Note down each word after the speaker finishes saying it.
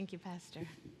Thank you, Pastor.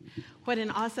 What an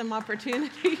awesome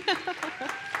opportunity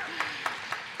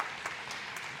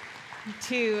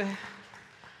to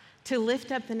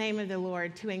lift up the name of the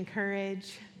Lord, to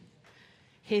encourage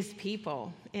his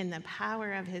people in the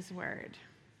power of his word.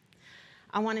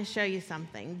 I want to show you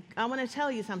something. I want to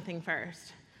tell you something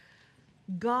first.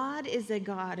 God is a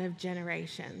God of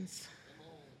generations.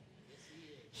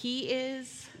 He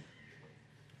is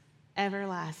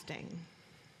everlasting.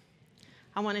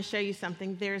 I want to show you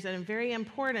something. There's a very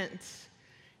important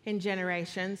in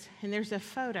generations, and there's a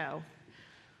photo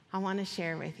I want to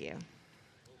share with you.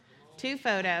 2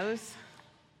 photos.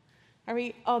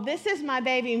 This is my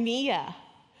baby Mia.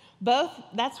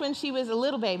 That's when she was a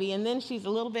little baby, and then she's a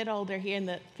little bit older here in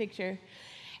the picture.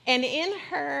 And in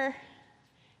her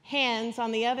hands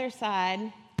on the other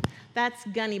side, that's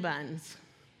Gunny Buns.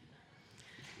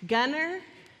 Gunner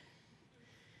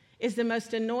is the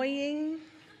most annoying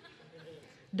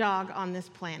dog on this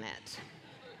planet.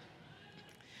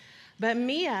 But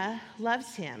Mia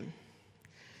loves him.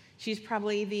 She's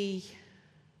probably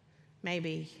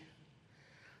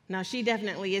she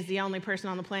definitely is the only person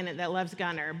on the planet that loves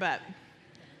Gunner, but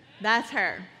that's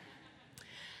her.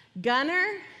 Gunner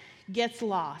gets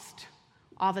lost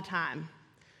all the time,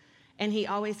 and he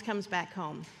always comes back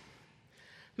home.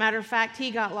 Matter of fact,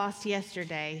 he got lost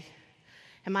yesterday,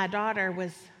 and my daughter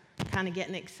was kind of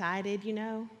getting excited,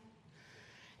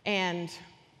 And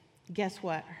guess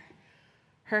what?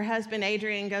 Her husband,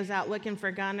 Adrian, goes out looking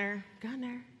for Gunner.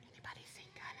 Gunner, anybody seen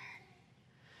Gunner?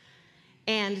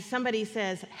 And somebody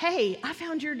says, hey, I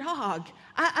found your dog.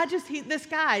 This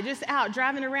guy just out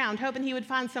driving around, hoping he would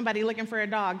find somebody looking for a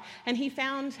dog. And he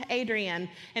found Adrian,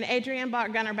 and Adrian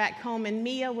brought Gunner back home, and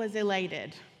Mia was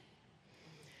elated.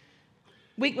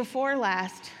 Week before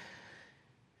last,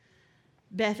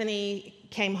 Bethany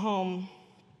came home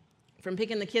from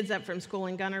picking the kids up from school,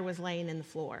 and Gunner was laying in the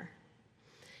floor.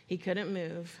 He couldn't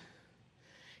move.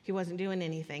 He wasn't doing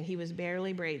anything. He was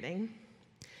barely breathing.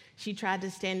 She tried to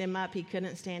stand him up. He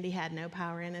couldn't stand. He had no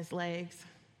power in his legs.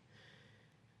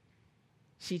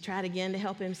 She tried again to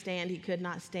help him stand. He could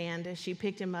not stand. She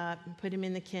picked him up and put him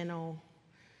in the kennel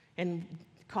and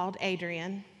called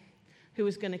Adrian, who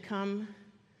was going to come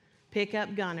pick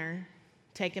up Gunner,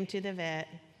 take him to the vet,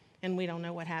 and we don't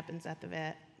know what happens at the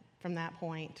vet from that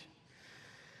point.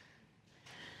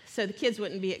 So the kids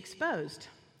wouldn't be exposed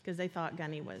because they thought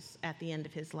Gunny was at the end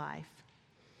of his life.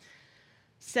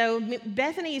 So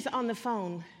Bethany's on the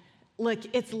phone. Look,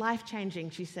 it's life-changing,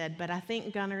 she said, but I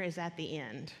think Gunner is at the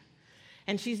end.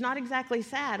 And she's not exactly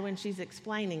sad when she's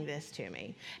explaining this to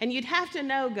me. And you'd have to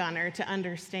know Gunner to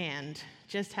understand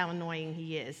just how annoying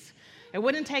he is. It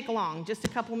wouldn't take long, just a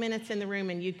couple minutes in the room,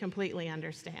 and you'd completely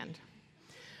understand.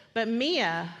 But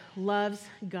Mia loves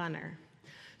Gunner.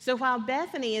 So while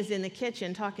Bethany is in the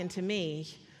kitchen talking to me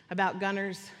about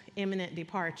Gunner's imminent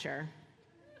departure,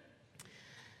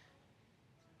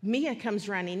 Mia comes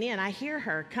running in. I hear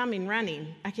her coming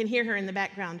running. I can hear her in the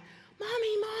background.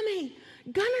 Mommy,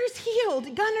 Gunner's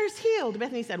healed. Gunner's healed.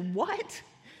 Bethany said, what?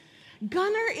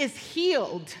 Gunner is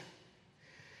healed.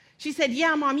 She said,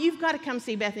 yeah, Mom, you've got to come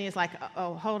see. Bethany is like,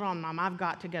 oh, hold on, Mom. I've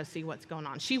got to go see what's going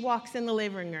on. She walks in the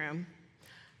living room.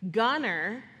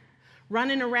 Gunner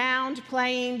running around,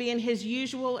 playing, being his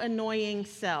usual annoying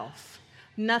self.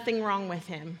 Nothing wrong with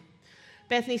him.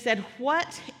 Bethany said,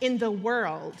 what in the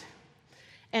world?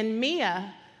 And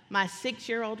Mia, my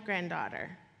 6-year-old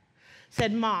granddaughter,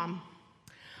 said, Mom,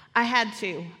 I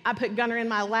put Gunner in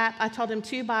my lap. I told him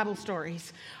 2 Bible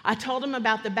stories. I told him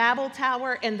about the Babel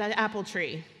Tower and the apple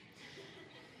tree.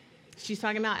 She's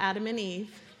talking about Adam and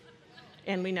Eve,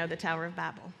 and we know the Tower of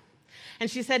Babel.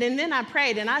 And she said, and then I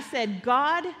prayed, and I said,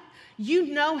 God, you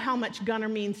know how much Gunner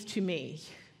means to me,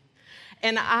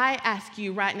 and I ask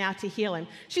you right now to heal him.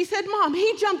 She said, Mom,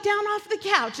 he jumped down off the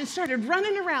couch and started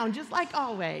running around just like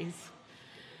always.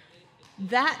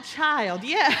 That child,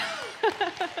 yeah.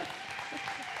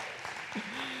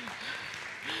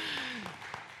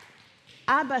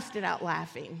 I busted out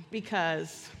laughing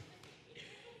because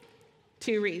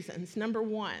 2 reasons. Number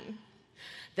 1,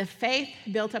 the faith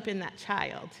built up in that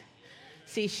child.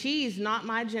 See, she's not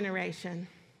my generation.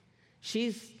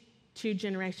 She's 2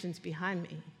 generations behind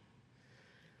me.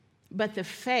 But the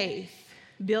faith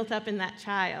built up in that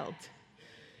child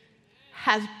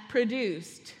has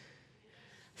produced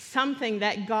something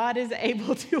that God is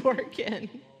able to work in.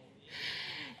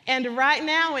 And right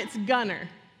now it's Gunner.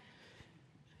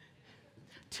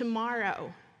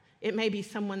 Tomorrow, it may be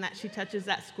someone that she touches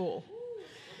at school.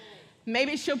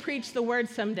 Maybe she'll preach the word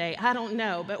someday. I don't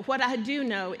know. But what I do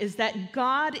know is that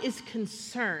God is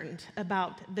concerned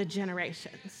about the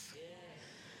generations.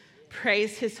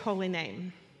 Praise his holy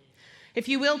name. If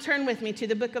you will, turn with me to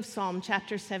the book of Psalm,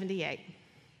 chapter 78.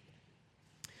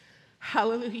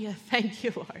 Hallelujah. Thank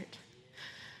you, Lord.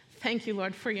 Thank you,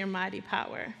 Lord, for your mighty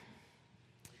power.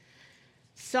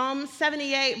 Psalm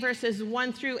 78, verses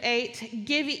 1 through 8.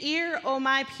 Give ear, O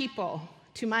my people,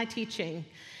 to my teaching.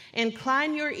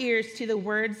 Incline your ears to the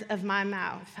words of my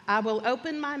mouth. I will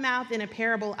open my mouth in a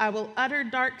parable. I will utter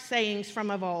dark sayings from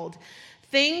of old,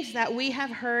 things that we have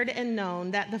heard and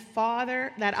known, that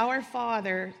our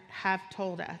father have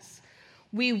told us.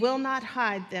 We will not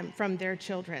hide them from their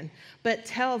children, but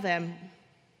tell them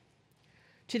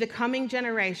to the coming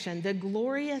generation the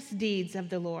glorious deeds of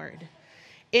the Lord.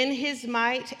 In his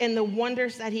might and the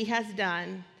wonders that he has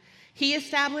done, he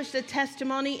established a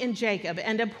testimony in Jacob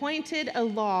and appointed a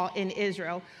law in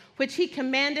Israel, which he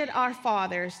commanded our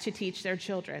fathers to teach their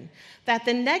children, that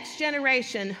the next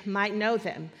generation might know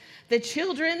them. The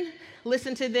children,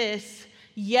 listen to this,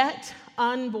 yet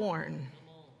unborn,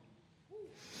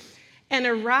 and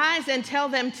arise and tell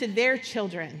them to their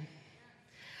children,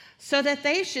 so that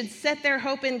they should set their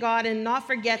hope in God and not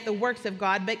forget the works of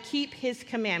God, but keep his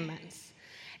commandments,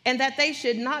 and that they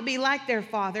should not be like their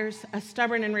fathers, a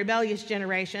stubborn and rebellious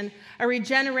generation, a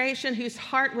regeneration whose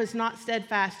heart was not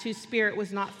steadfast, whose spirit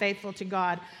was not faithful to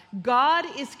God. God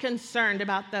is concerned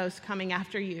about those coming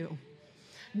after you.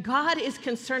 God is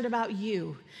concerned about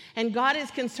you, and God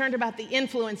is concerned about the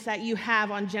influence that you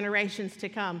have on generations to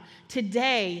come.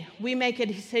 Today, we make a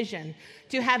decision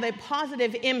to have a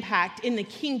positive impact in the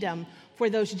kingdom for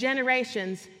those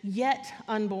generations yet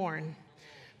unborn.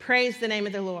 Praise the name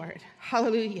of the Lord.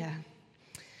 Hallelujah.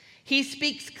 He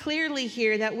speaks clearly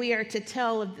here that we are to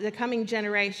tell the coming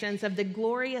generations of the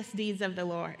glorious deeds of the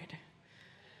Lord.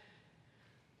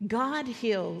 God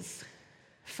heals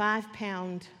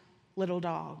 5-pound little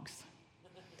dogs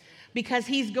because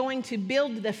he's going to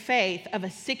build the faith of a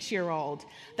 6-year-old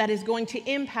that is going to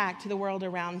impact the world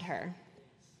around her.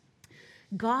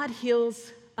 God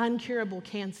heals uncurable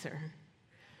cancer.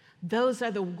 Those are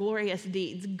the glorious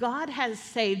deeds. God has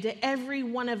saved every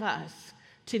one of us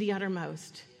to the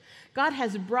uttermost. God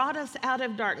has brought us out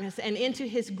of darkness and into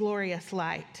his glorious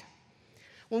light.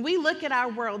 When we look at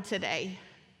our world today,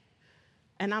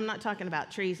 and I'm not talking about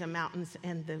trees and mountains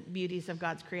and the beauties of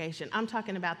God's creation. I'm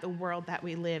talking about the world that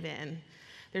we live in.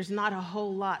 There's not a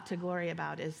whole lot to glory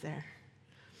about, is there?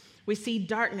 We see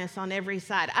darkness on every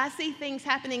side. I see things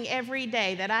happening every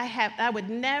day that I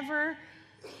would never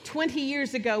 20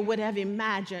 years ago would have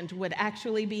imagined would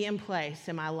actually be in place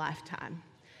in my lifetime.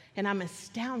 And I'm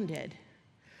astounded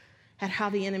at how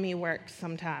the enemy works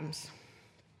sometimes.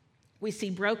 We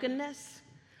see brokenness,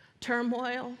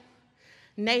 turmoil,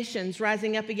 nations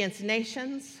rising up against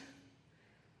nations,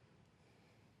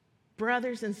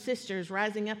 brothers and sisters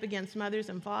rising up against mothers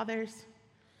and fathers.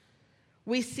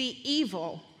 We see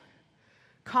evil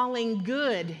calling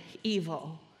good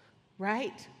evil,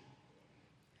 right?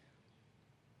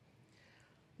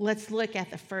 Let's look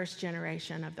at the first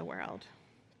generation of the world.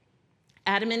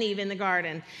 Adam and Eve in the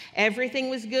garden. Everything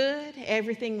was good.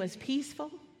 Everything was peaceful.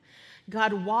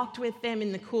 God walked with them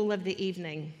in the cool of the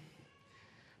evening.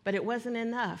 But it wasn't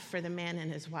enough for the man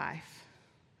and his wife.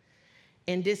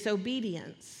 In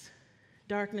disobedience,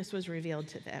 darkness was revealed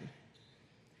to them.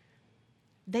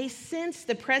 They sensed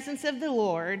the presence of the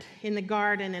Lord in the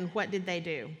garden, and what did they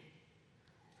do?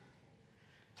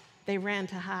 They ran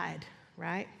to hide,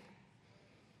 right?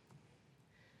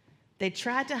 They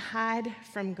tried to hide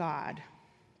from God.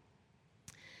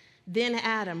 Then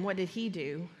Adam, what did he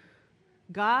do?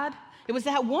 God, it was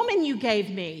that woman you gave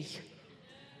me.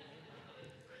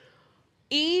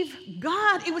 Eve,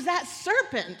 God, it was that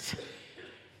serpent.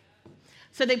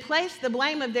 So they placed the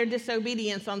blame of their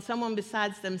disobedience on someone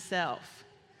besides themselves.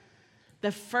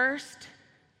 The first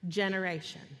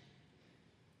generation.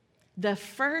 The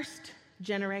first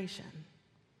generation.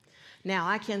 Now,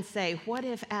 I can say, what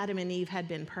if Adam and Eve had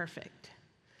been perfect?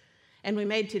 And we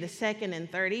made to the second and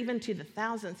third, even to the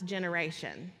 1000th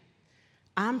generation.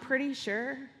 I'm pretty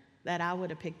sure that I would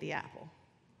have picked the apple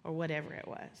or whatever it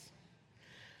was.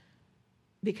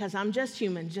 Because I'm just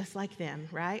human, just like them,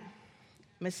 right?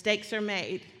 Mistakes are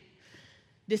made.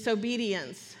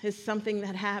 Disobedience is something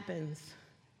that happens.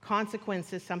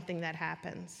 Consequence is something that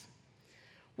happens.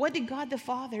 What did God the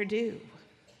Father do?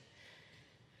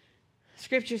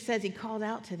 Scripture says he called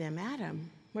out to them, Adam,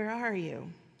 where are you?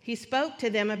 He spoke to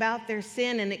them about their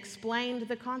sin and explained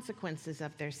the consequences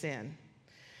of their sin.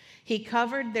 He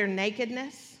covered their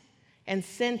nakedness and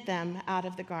sent them out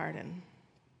of the garden.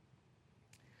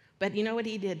 But you know what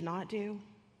he did not do?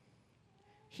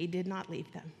 He did not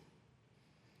leave them.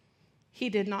 He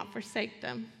did not forsake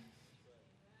them.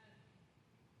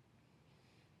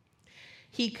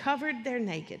 He covered their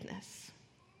nakedness.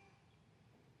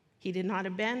 He did not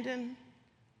abandon,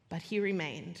 but he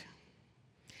remained.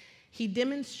 He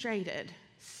demonstrated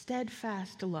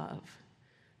steadfast love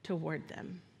toward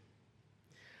them.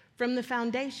 From the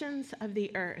foundations of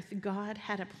the earth, God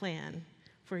had a plan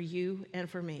for you and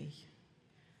for me.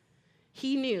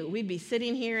 He knew we'd be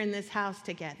sitting here in this house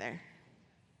together,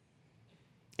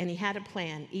 and he had a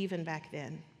plan even back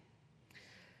then.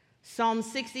 Psalm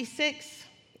 66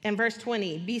 and verse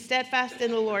 20, be steadfast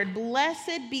in the Lord.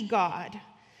 Blessed be God,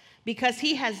 because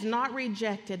he has not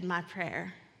rejected my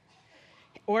prayer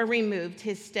or removed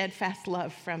his steadfast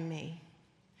love from me.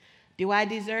 Do I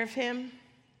deserve him?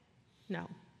 No.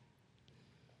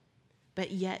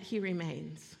 But yet he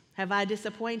remains. Have I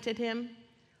disappointed him?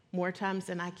 More times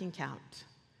than I can count.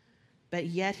 But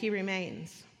yet he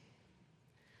remains.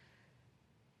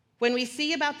 When we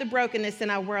see about the brokenness in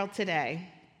our world today,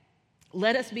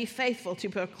 let us be faithful to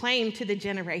proclaim to the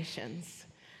generations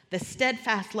the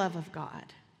steadfast love of God.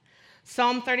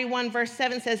 Psalm 31 verse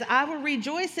 7 says, I will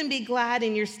rejoice and be glad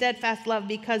in your steadfast love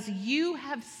because you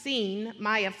have seen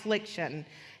my affliction.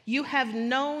 You have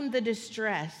known the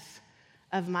distress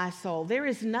of my soul. There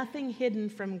is nothing hidden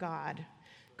from God.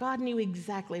 God knew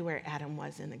exactly where Adam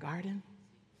was in the garden,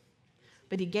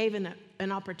 but he gave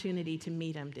an opportunity to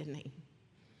meet him, didn't he?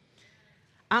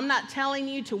 I'm not telling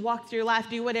you to walk through life,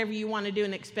 do whatever you want to do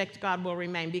and expect God will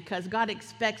remain, because God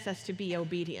expects us to be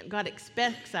obedient. God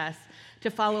expects us to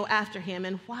follow after him.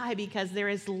 And why? Because there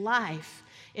is life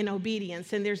in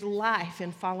obedience and there's life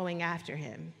in following after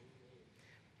him.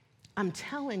 I'm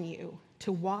telling you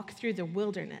to walk through the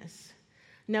wilderness,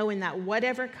 knowing that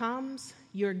whatever comes,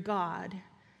 your God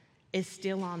is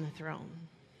still on the throne.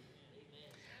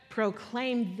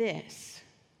 Proclaim this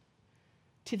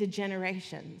to the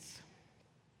generations.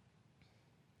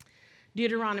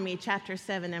 Deuteronomy chapter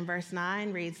 7 and verse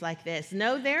 9 reads like this.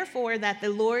 Know therefore that the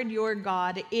Lord your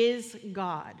God is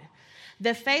God,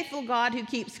 the faithful God who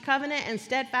keeps covenant and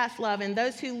steadfast love in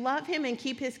those who love him and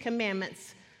keep his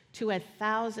commandments to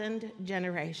 1,000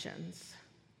 generations.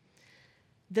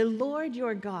 The Lord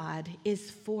your God is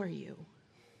for you.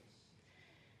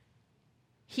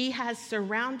 He has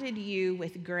surrounded you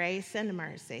with grace and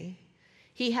mercy.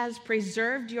 He has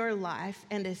preserved your life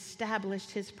and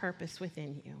established his purpose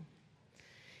within you.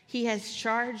 He has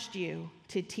charged you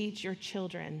to teach your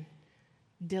children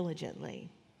diligently.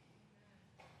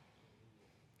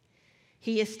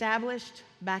 He established,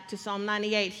 back to Psalm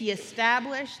 98,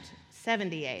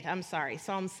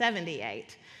 Psalm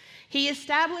 78. He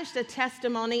established a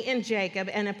testimony in Jacob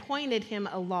and appointed him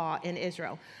a law in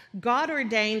Israel. God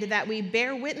ordained that we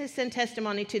bear witness and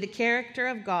testimony to the character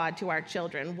of God to our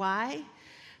children. Why?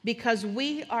 Because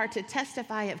we are to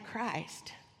testify of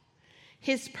Christ,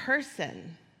 his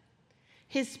person,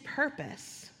 his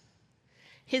purpose,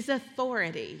 his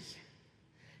authority,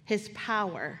 his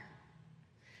power,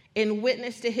 in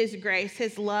witness to his grace,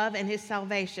 his love, and his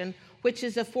salvation, which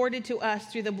is afforded to us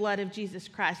through the blood of Jesus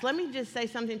Christ. Let me just say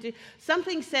something to you.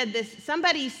 Somebody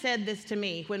said this to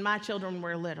me when my children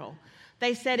were little.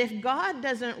 They said,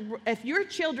 if your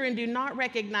children do not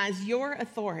recognize your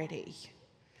authority,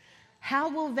 how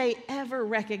will they ever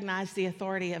recognize the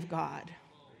authority of God?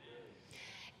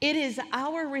 It is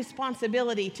our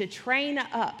responsibility to train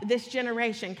up this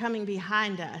generation coming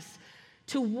behind us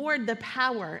toward the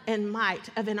power and might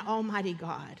of an almighty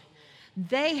God.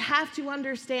 They have to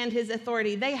understand his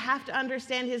authority. They have to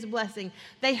understand his blessing.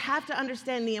 They have to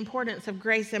understand the importance of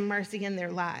grace and mercy in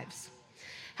their lives.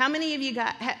 How many of you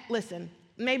listen,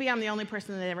 maybe I'm the only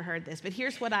person that ever heard this, but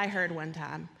here's what I heard one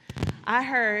time. I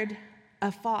heard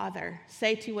a father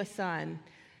say to a son,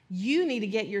 you need to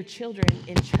get your children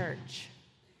in church.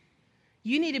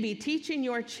 You need to be teaching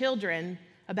your children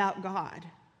about God.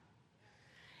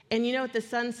 And you know what the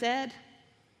son said?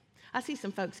 I see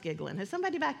some folks giggling. Has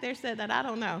somebody back there said that? I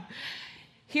don't know.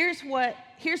 Here's what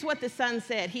the son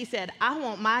said. He said, I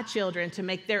want my children to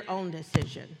make their own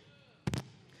decision.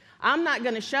 I'm not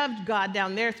going to shove God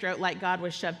down their throat like God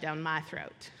was shoved down my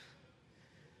throat.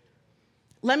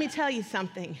 Let me tell you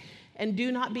something, and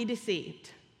do not be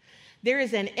deceived. There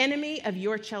is an enemy of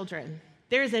your children.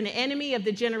 There is an enemy of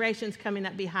the generations coming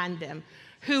up behind them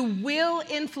who will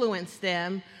influence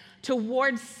them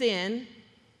towards sin,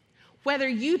 whether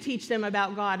you teach them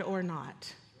about God or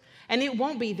not. And it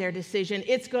won't be their decision.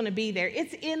 It's going to be there.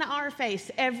 It's in our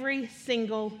face every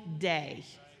single day.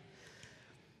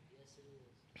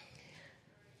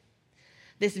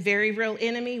 This very real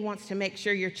enemy wants to make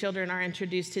sure your children are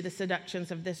introduced to the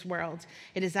seductions of this world.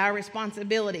 It is our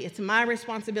responsibility, it's my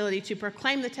responsibility to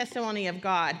proclaim the testimony of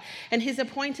God and his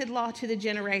appointed law to the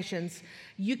generations.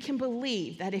 You can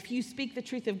believe that if you speak the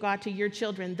truth of God to your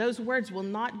children, those words will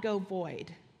not go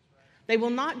void. They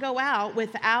will not go out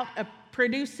without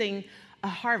producing a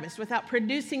harvest, without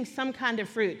producing some kind of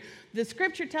fruit. The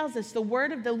scripture tells us the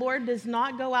word of the Lord does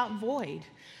not go out void.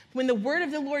 When the word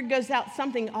of the Lord goes out,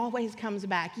 something always comes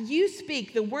back. You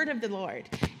speak the word of the Lord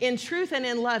in truth and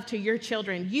in love to your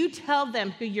children. You tell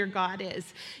them who your God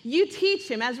is. You teach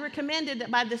them, as we're commanded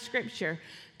by the scripture,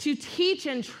 to teach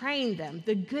and train them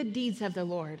the good deeds of the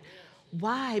Lord.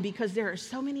 Why? Because there are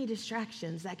so many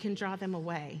distractions that can draw them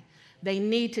away. They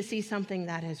need to see something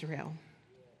that is real.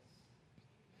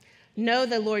 Know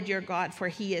the Lord your God, for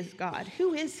he is God.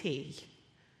 Who is he?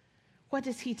 What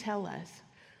does he tell us?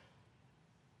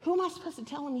 Who am I supposed to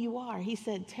tell them you are? He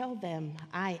said, tell them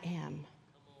I am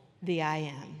the I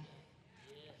am.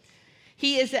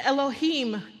 He is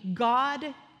Elohim.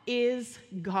 God is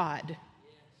God.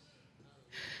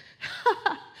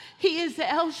 He is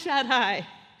El Shaddai.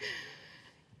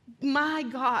 My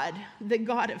God, the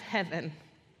God of heaven.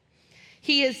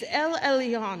 He is El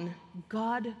Elyon,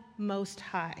 God Most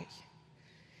High.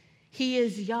 He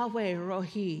is Yahweh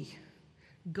Rohi,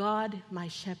 God my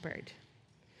shepherd.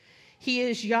 He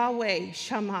is Yahweh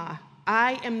Shammah.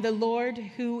 I am the Lord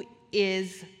who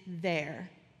is there.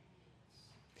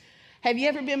 Have you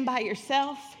ever been by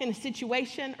yourself in a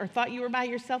situation or thought you were by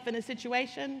yourself in a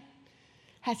situation?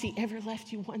 Has he ever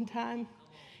left you one time?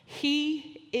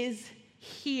 He is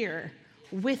here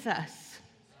with us.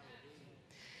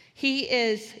 He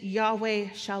is Yahweh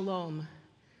Shalom,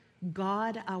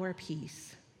 God our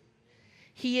peace.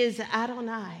 He is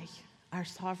Adonai, our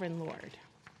sovereign Lord.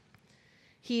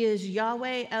 He is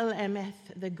Yahweh El Emeth,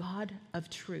 the God of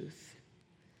truth.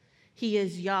 He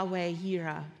is Yahweh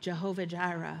Yireh, Jehovah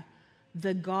Jireh,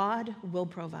 the God will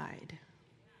provide.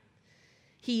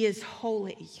 He is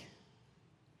holy.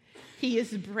 He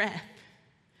is breath.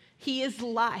 He is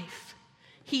life.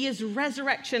 He is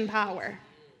resurrection power.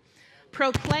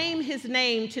 Proclaim his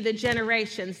name to the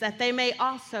generations that they may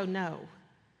also know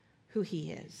who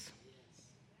he is.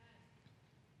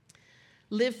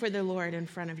 Live for the Lord in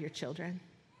front of your children.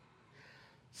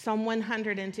 Psalm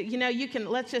 102.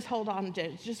 Let's just hold on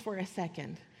just for a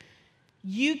second.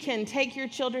 You can take your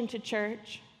children to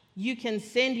church. You can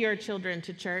send your children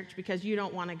to church because you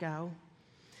don't want to go.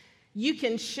 You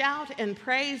can shout and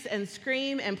praise and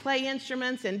scream and play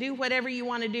instruments and do whatever you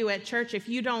want to do at church. If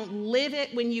you don't live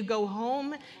it when you go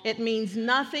home, it means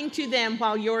nothing to them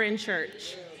while you're in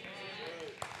church.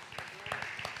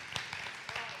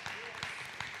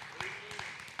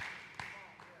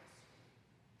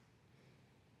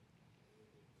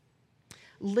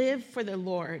 Live for the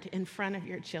Lord in front of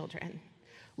your children.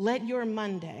 Let your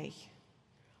Monday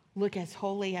look as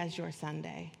holy as your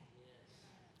Sunday.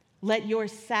 Let your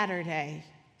Saturday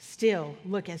still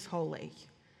look as holy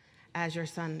as your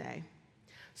Sunday.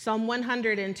 Psalm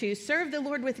 102, serve the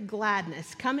Lord with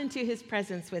gladness. Come into his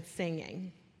presence with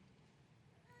singing.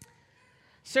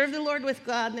 Serve the Lord with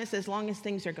gladness as long as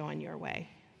things are going your way.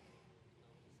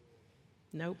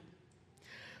 Nope.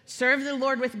 Serve the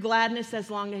Lord with gladness as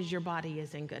long as your body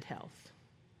is in good health.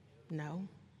 No.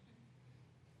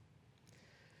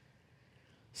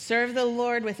 Serve the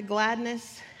Lord with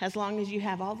gladness as long as you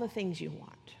have all the things you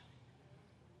want.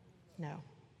 No.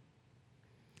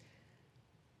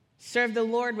 Serve the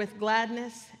Lord with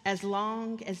gladness as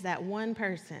long as that one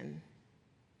person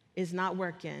is not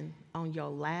working on your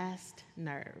last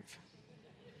nerve.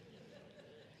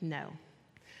 No.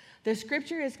 The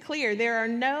scripture is clear. There are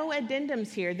no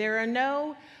addendums here. There are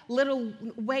no little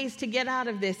ways to get out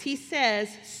of this. He says,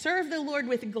 serve the Lord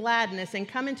with gladness and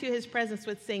come into his presence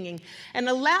with singing, and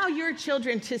allow your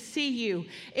children to see you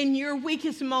in your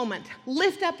weakest moment.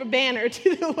 Lift up a banner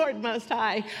to the Lord Most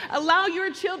High. Allow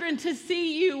your children to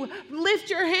see you lift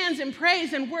your hands in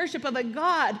praise and worship of a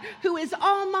God who is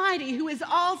almighty, who is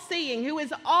all-seeing, who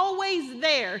is always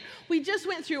there. We just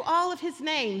went through all of his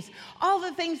names, all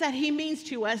the things that he means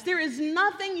to us. There is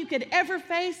nothing you could ever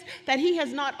face that he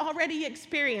has not already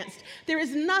experienced. There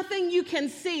is nothing you can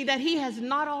see that he has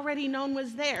not already known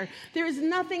was there. There is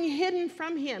nothing hidden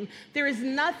from him. There is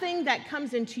nothing that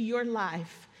comes into your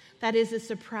life that is a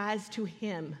surprise to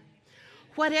him.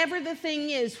 Whatever the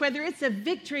thing is, whether it's a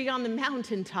victory on the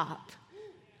mountaintop,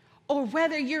 or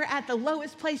whether you're at the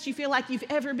lowest place you feel like you've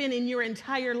ever been in your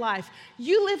entire life,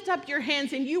 you lift up your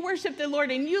hands and you worship the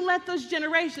Lord, and you let those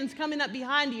generations coming up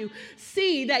behind you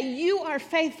see that you are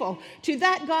faithful to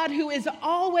that God who is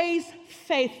always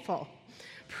faithful.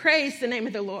 Praise the name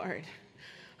of the Lord.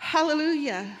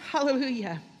 Hallelujah,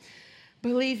 hallelujah.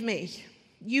 Believe me,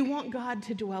 you want God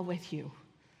to dwell with you.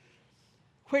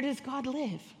 Where does God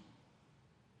live?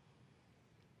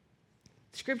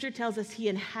 Scripture tells us he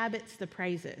inhabits the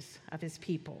praises of his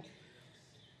people.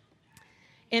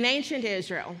 In ancient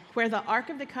Israel, where the Ark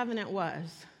of the Covenant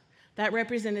was, that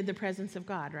represented the presence of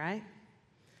God, right?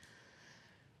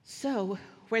 So,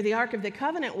 where the Ark of the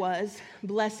Covenant was,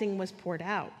 blessing was poured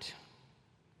out.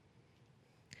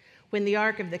 When the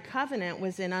Ark of the Covenant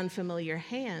was in unfamiliar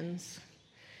hands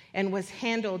and was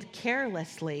handled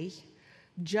carelessly,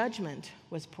 judgment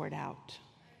was poured out.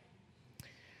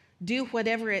 Do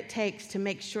whatever it takes to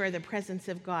make sure the presence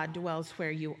of God dwells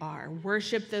where you are.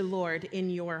 Worship the Lord in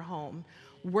your home.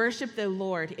 Worship the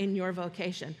Lord in your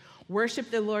vocation. Worship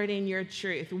the Lord in your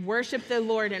truth. Worship the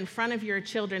Lord in front of your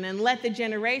children, and let the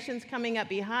generations coming up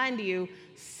behind you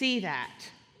see that.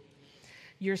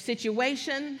 Your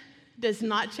situation does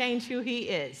not change who he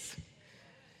is.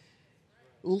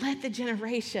 Let the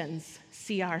generations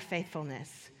see our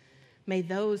faithfulness. May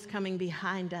those coming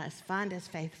behind us find us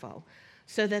faithful,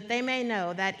 so that they may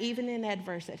know that even in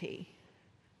adversity,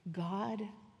 God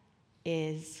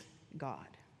is God.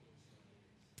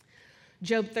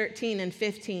 Job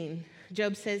 13:15,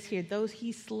 Job says here, though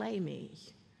he slay me,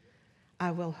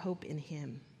 I will hope in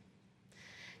him.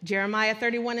 Jeremiah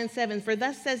 31:7, for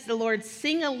thus says the Lord,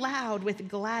 sing aloud with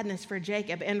gladness for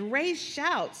Jacob and raise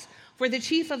shouts for the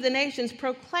chief of the nations.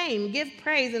 Proclaim, give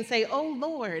praise, and say, O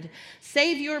Lord,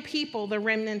 save your people, the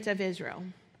remnant of Israel.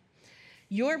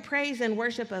 Your praise and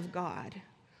worship of God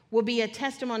will be a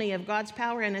testimony of God's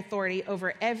power and authority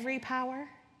over every power,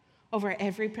 over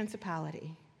every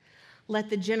principality. Let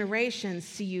the generations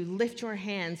see you lift your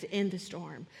hands in the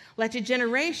storm. Let the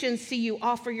generations see you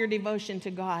offer your devotion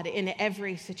to God in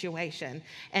every situation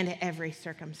and every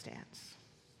circumstance.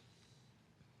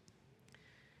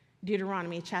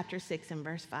 Deuteronomy chapter 6 and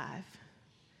verse 5.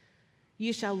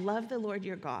 You shall love the Lord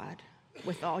your God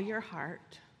with all your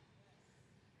heart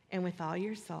and with all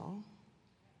your soul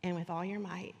and with all your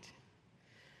might,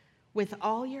 with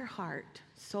all your heart,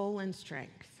 soul, and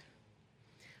strength.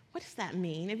 What does that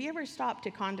mean? Have you ever stopped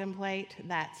to contemplate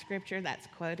that scripture that's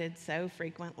quoted so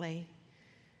frequently?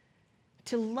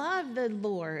 To love the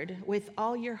Lord with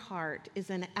all your heart is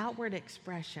an outward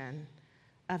expression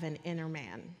of an inner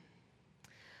man.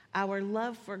 Our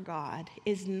love for God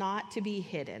is not to be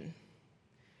hidden.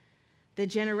 The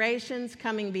generations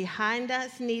coming behind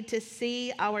us need to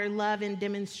see our love in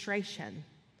demonstration.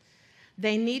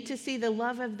 They need to see the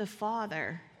love of the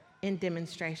Father in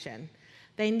demonstration.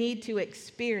 They need to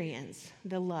experience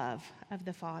the love of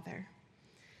the Father.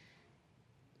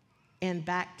 And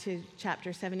back to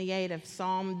chapter 78 of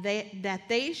Psalm, that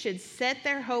they should set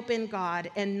their hope in God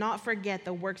and not forget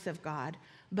the works of God,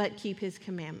 but keep his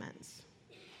commandments.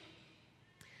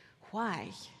 Why?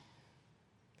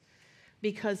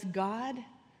 Because God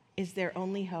is their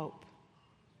only hope.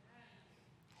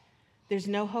 There's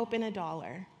no hope in a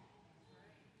dollar.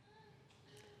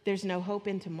 There's no hope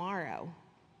in tomorrow.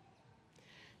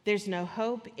 There's no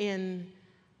hope in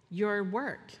your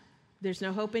work. There's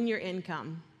no hope in your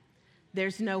income.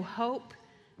 There's no hope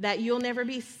that you'll never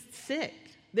be sick.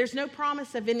 There's no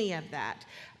promise of any of that.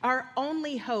 Our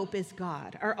only hope is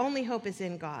God. Our only hope is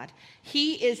in God.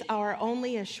 He is our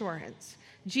only assurance.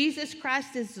 Jesus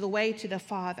Christ is the way to the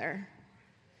Father.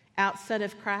 Outside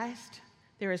of Christ,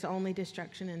 there is only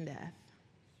destruction and death.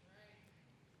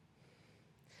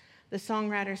 The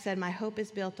songwriter said, my hope is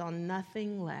built on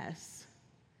nothing less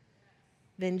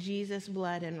than Jesus'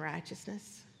 blood and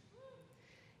righteousness.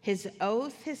 His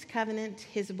oath, his covenant,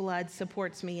 his blood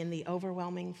supports me in the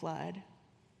overwhelming flood.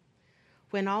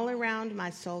 When all around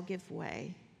my soul gives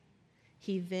way,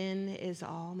 he then is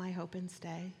all my hope and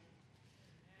stay.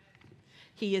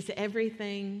 He is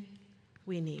everything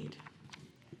we need.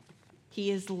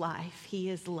 He is life, he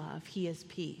is love, he is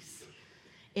peace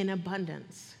in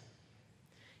abundance,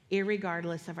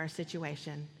 irregardless of our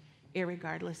situation,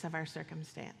 irregardless of our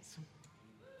circumstance.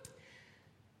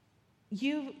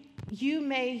 You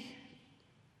may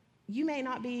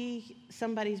not be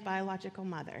somebody's biological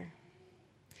mother.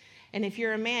 And if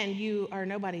you're a man, you are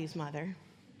nobody's mother.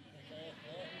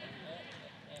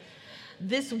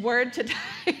 This word today,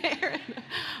 Aaron,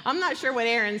 I'm not sure what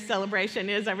Aaron's celebration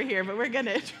is over here, but we're going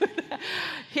to.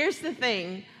 Here's the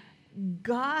thing.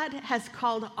 God has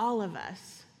called all of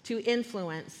us to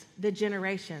influence the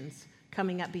generations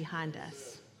coming up behind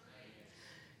us.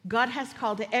 God has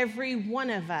called every one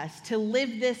of us to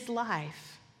live this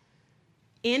life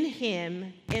in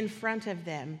him, in front of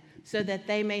them, so that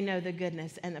they may know the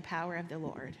goodness and the power of the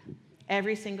Lord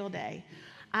every single day.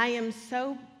 I am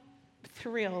so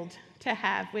thrilled to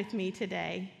have with me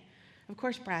today. Of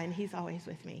course, Brian, he's always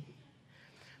with me.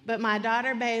 But my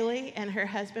daughter Bailey and her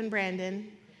husband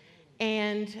Brandon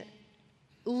and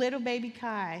little baby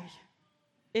Kai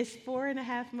is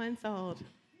 4.5 months old.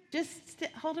 Just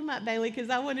hold him up, Bailey, because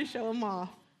I want to show him off.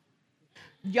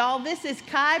 Y'all, this is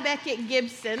Kai Beckett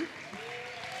Gibson.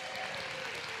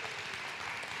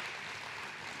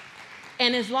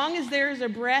 And as long as there is a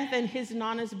breath in his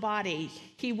Nana's body,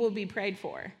 he will be prayed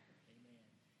for.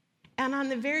 And on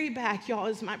the very back, y'all,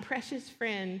 is my precious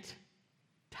friend,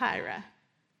 Tyra.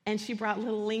 And she brought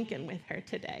little Lincoln with her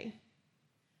today.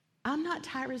 I'm not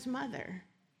Tyra's mother,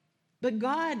 but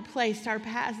God placed our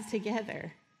paths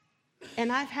together.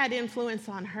 And I've had influence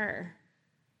on her.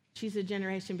 She's a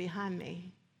generation behind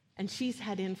me. And she's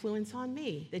had influence on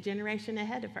me, the generation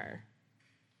ahead of her.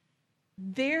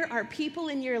 There are people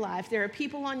in your life, there are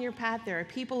people on your path, there are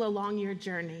people along your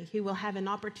journey who will have an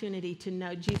opportunity to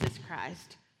know Jesus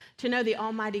Christ, to know the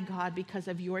Almighty God because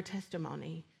of your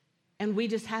testimony. And we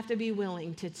just have to be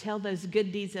willing to tell those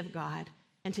good deeds of God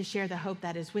and to share the hope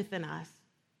that is within us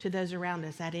to those around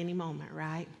us at any moment,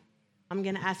 right? I'm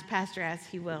going to ask Pastor, as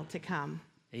he will, to come.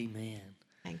 Amen.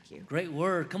 Thank you. Great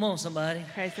word. Come on, somebody.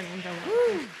 Praise the name of the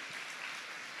Lord. Woo.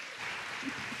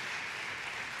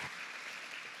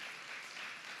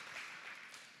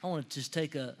 I want to just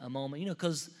take a moment,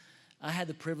 because I had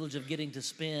the privilege of getting to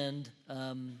spend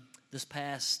this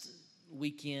past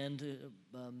weekend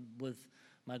with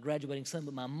my graduating son,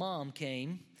 but my mom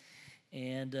came,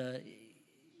 and,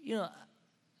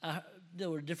 there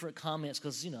were different comments,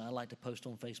 because, I like to post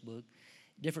on Facebook,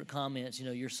 different comments,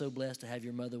 you're so blessed to have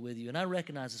your mother with you. And I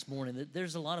recognize this morning that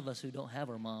there's a lot of us who don't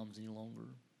have our moms any longer.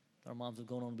 Our moms have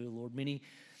gone on to be with the Lord.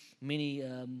 Many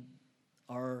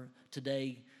are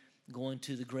today going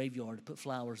to the graveyard to put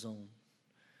flowers on.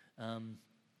 And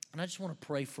I just want to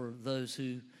pray for those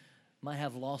who might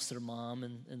have lost their mom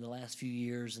in the last few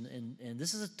years, and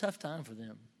this is a tough time for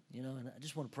them, and I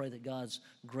just want to pray that God's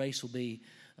grace will be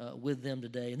with them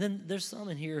today. And then there's some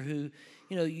in here who,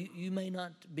 you may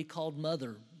not be called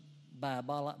mother by a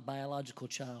biological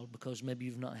child because maybe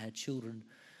you've not had children,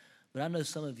 but I know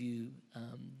some of you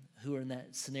who are in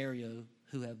that scenario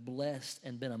who have blessed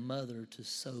and been a mother to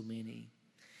so many,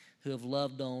 who have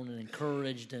loved on and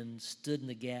encouraged and stood in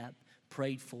the gap,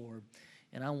 prayed for.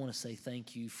 And I want to say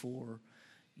thank you for,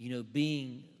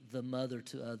 being the mother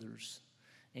to others.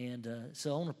 And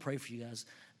so I want to pray for you guys.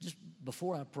 Just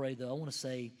before I pray, though, I want to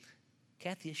say,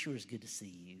 Kathy, it sure is good to see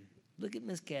you. Look at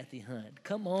Miss Kathy Hunt.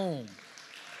 Come on.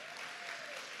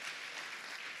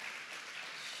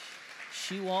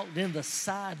 She walked in the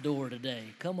side door today.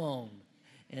 Come on.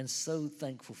 And so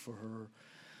thankful for her.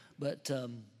 But I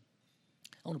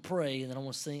want to pray, and then I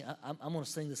want to sing. I'm going to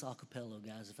sing this a cappella,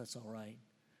 guys, if that's all right.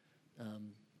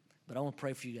 But I want to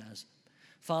pray for you guys.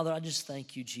 Father, I just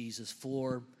thank you, Jesus,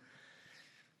 for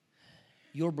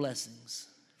your blessings,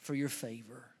 for your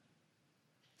favor.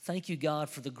 Thank you, God,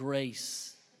 for the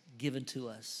grace given to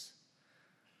us.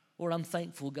 Lord, I'm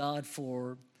thankful, God,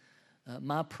 for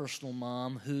my personal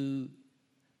mom who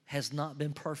has not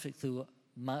been perfect through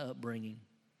my upbringing.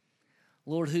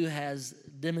 Lord, who has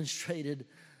demonstrated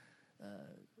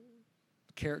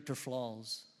character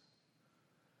flaws,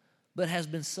 but has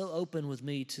been so open with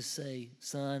me to say,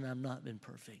 son, I've not been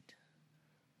perfect,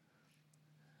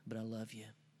 but I love you.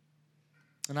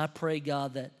 And I pray,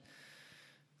 God, that,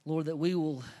 Lord, that we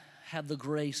will have the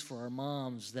grace for our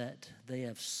moms that they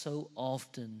have so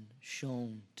often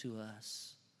shown to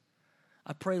us.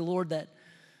 I pray, Lord, that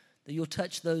you'll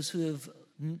touch those who have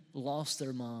lost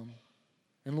their mom.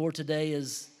 And Lord, today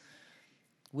is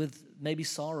with maybe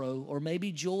sorrow or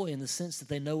maybe joy in the sense that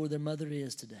they know where their mother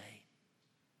is today.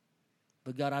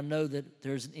 But God, I know that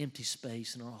there's an empty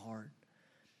space in our heart.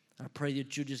 I pray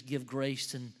that you'll just give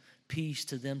grace and peace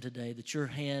to them today, that your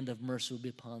hand of mercy will be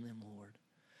upon them, Lord.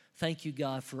 Thank you,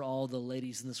 God, for all the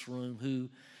ladies in this room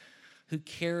who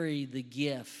carry the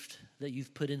gift that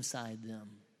you've put inside them,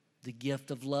 the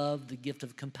gift of love, the gift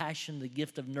of compassion, the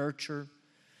gift of nurture,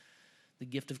 the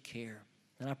gift of care.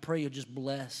 And I pray you'll just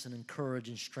bless and encourage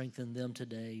and strengthen them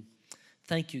today.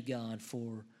 Thank you, God,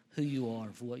 for who you are,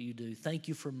 for what you do. Thank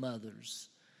you for mothers.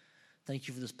 Thank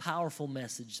you for this powerful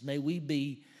message. May we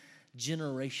be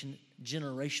generational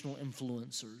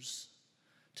influencers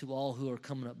to all who are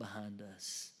coming up behind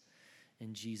us.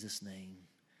 In Jesus' name,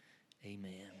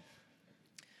 amen.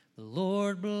 The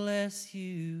Lord bless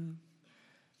you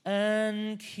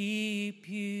and keep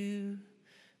you.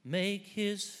 Make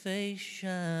his face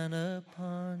shine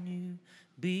upon you.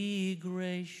 Be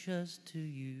gracious to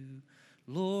you.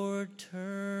 Lord,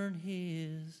 turn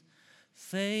his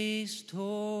face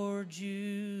toward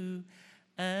you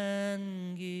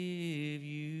and give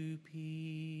you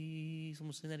peace. I'm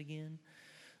going to sing that again.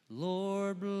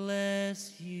 Lord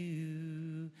bless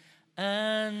you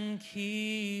and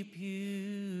keep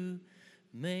you,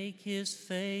 make his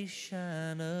face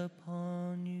shine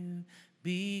upon you,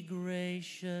 be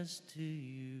gracious to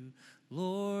you.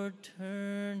 Lord,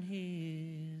 turn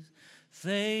his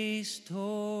face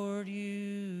toward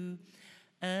you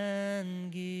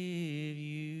and give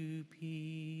you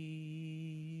peace.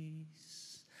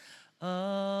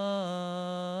 Amen.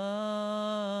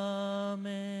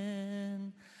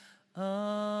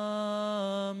 Amen.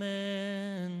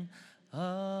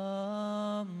 Amen.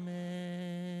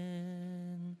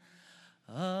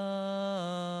 Amen.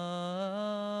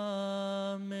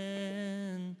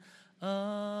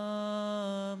 Amen.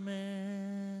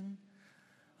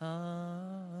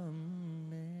 Amen.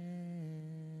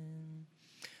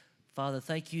 Father,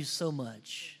 thank you so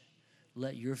much.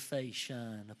 Let your face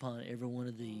shine upon every one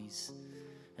of these.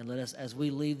 And let us, as we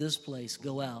leave this place,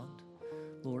 go out,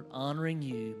 Lord, honoring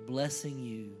you, blessing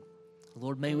you.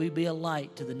 Lord, may we be a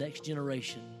light to the next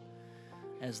generation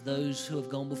as those who have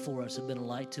gone before us have been a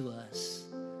light to us.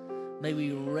 May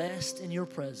we rest in your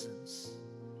presence.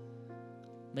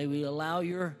 May we allow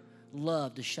your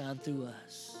love to shine through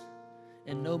us.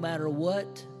 And no matter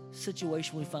what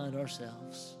situation we find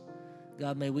ourselves,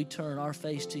 God, may we turn our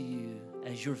face to you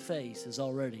as your face is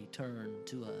already turned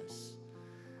to us.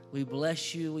 We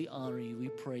bless you, we honor you, we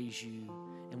praise you,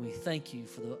 and we thank you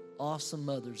for the awesome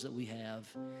mothers that we have.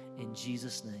 In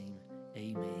Jesus' name,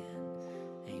 amen.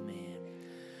 Amen.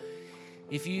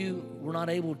 If you were not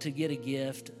able to get a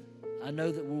gift, I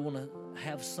know that we want to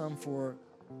have some for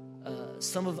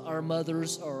some of our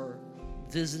mothers are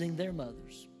visiting their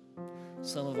mothers.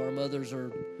 Some of our mothers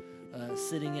are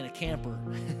sitting in a camper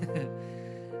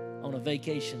on a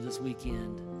vacation this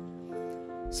weekend.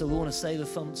 So we want to save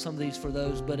some of these for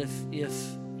those. But if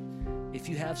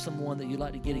you have someone that you'd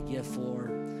like to get a gift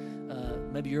for,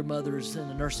 maybe your mother is in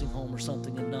a nursing home or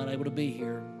something and not able to be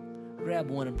here, grab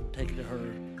one and take it to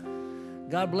her.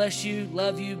 God bless you.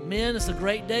 Love you. Men, it's a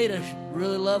great day to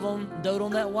really dote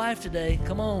on that wife today.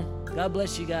 Come on. God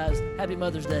bless you guys. Happy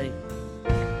Mother's Day.